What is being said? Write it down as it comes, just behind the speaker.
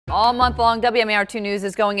All month long, WMAR2 News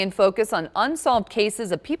is going in focus on unsolved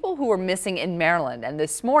cases of people who were missing in Maryland. And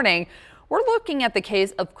this morning, we're looking at the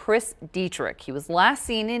case of Chris Dietterick. He was last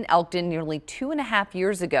seen in Elkton nearly 2.5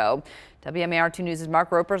 years ago. WMAR2 News'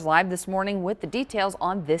 Mark Roper is live this morning with the details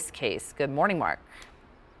on this case. Good morning, Mark.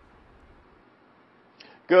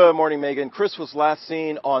 Good morning, Megan. Chris was last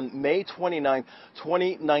seen on May 29,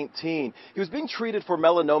 2019. He was being treated for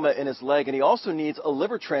melanoma in his leg, and he also needs a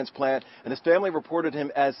liver transplant, and his family reported him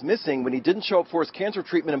as missing when he didn't show up for his cancer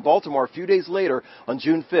treatment in Baltimore a few days later on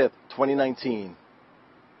June 5, 2019.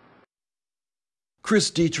 Chris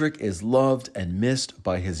Dietterick is loved and missed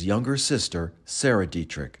by his younger sister, Sarah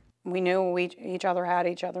Dietterick. We knew each other had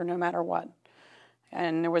each other no matter what.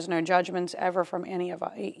 And there was no judgments ever from any of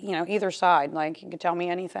us, either side. Like, he could tell me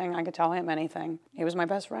anything, I could tell him anything. He was my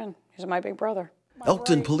best friend. He was my big brother.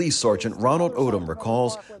 Elkton Police Sergeant Ronald Odom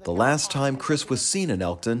recalls the last time Chris was seen in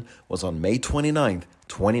Elkton was on May 29,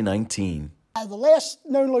 2019. The last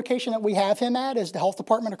known location that we have him at is the health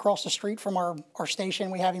department across the street from our station.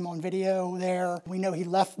 We have him on video there. We know he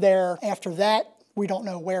left there. After that, we don't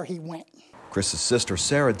know where he went. Chris's sister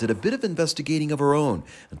Sarah did a bit of investigating of her own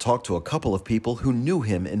and talked to a couple of people who knew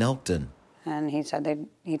him in Elkton. And he said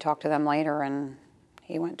he talked to them later, and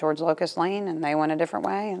he went towards Locust Lane, and they went a different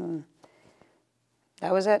way, and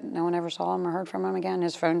that was it. No one ever saw him or heard from him again.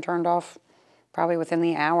 His phone turned off probably within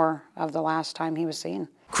the hour of the last time he was seen.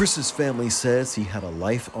 Chris's family says he had a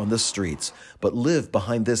life on the streets, but lived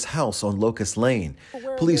behind this house on Locust Lane.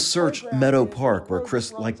 Police searched Meadow Park, where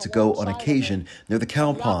Chris liked to go on occasion, near the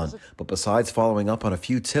cow pond. But besides following up on a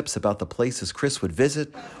few tips about the places Chris would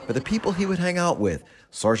visit or the people he would hang out with,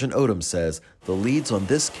 Sergeant Odom says the leads on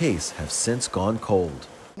this case have since gone cold.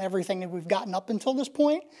 Everything that we've gotten up until this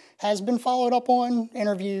point has been followed up on.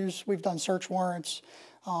 Interviews, we've done search warrants,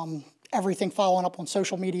 everything following up on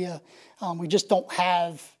social media. We just don't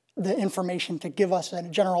have the information to give us a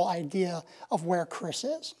general idea of where Chris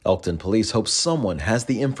is. Elkton police hope someone has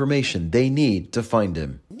the information they need to find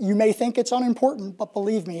him. You may think it's unimportant, but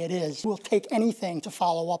believe me, it is. We'll take anything to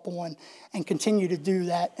follow up on and continue to do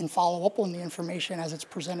that and follow up on the information as it's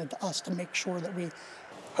presented to us to make sure that we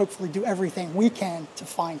hopefully do everything we can to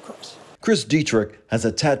find Chris. Chris Dietterick has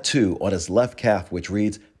a tattoo on his left calf which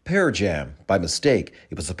reads Pear Jam. By mistake,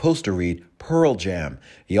 it was supposed to read Pearl Jam.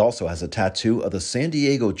 He also has a tattoo of the San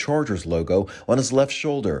Diego Chargers logo on his left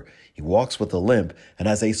shoulder. He walks with a limp and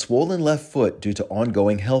has a swollen left foot due to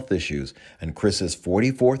ongoing health issues. And Chris's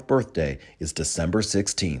 44th birthday is December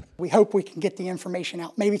 16th. We hope we can get the information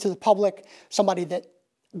out, maybe to the public. Somebody that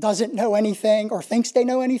doesn't know anything or thinks they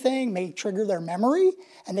know anything may trigger their memory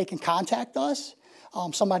and they can contact us.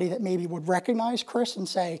 Somebody that maybe would recognize Chris and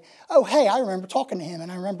say, oh, hey, I remember talking to him, and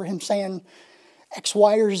I remember him saying X,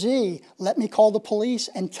 Y, or Z. Let me call the police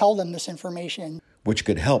and tell them this information. Which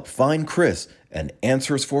could help find Chris and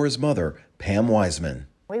answers for his mother, Pam Wiseman.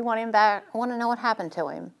 We want him back. I want to know what happened to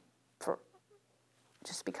him,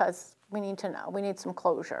 just because we need to know. We need some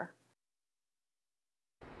closure.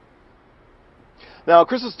 Now,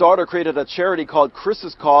 Chris's daughter created a charity called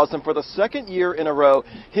Chris's Cause, and for the second year in a row,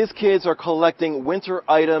 his kids are collecting winter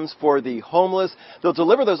items for the homeless. They'll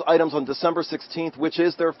deliver those items on December 16th, which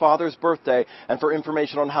is their father's birthday. And for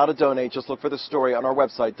information on how to donate, just look for the story on our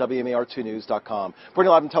website, WMAR2news.com.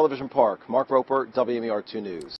 Reporting live in Television Park, Mark Roper, WMAR2 News.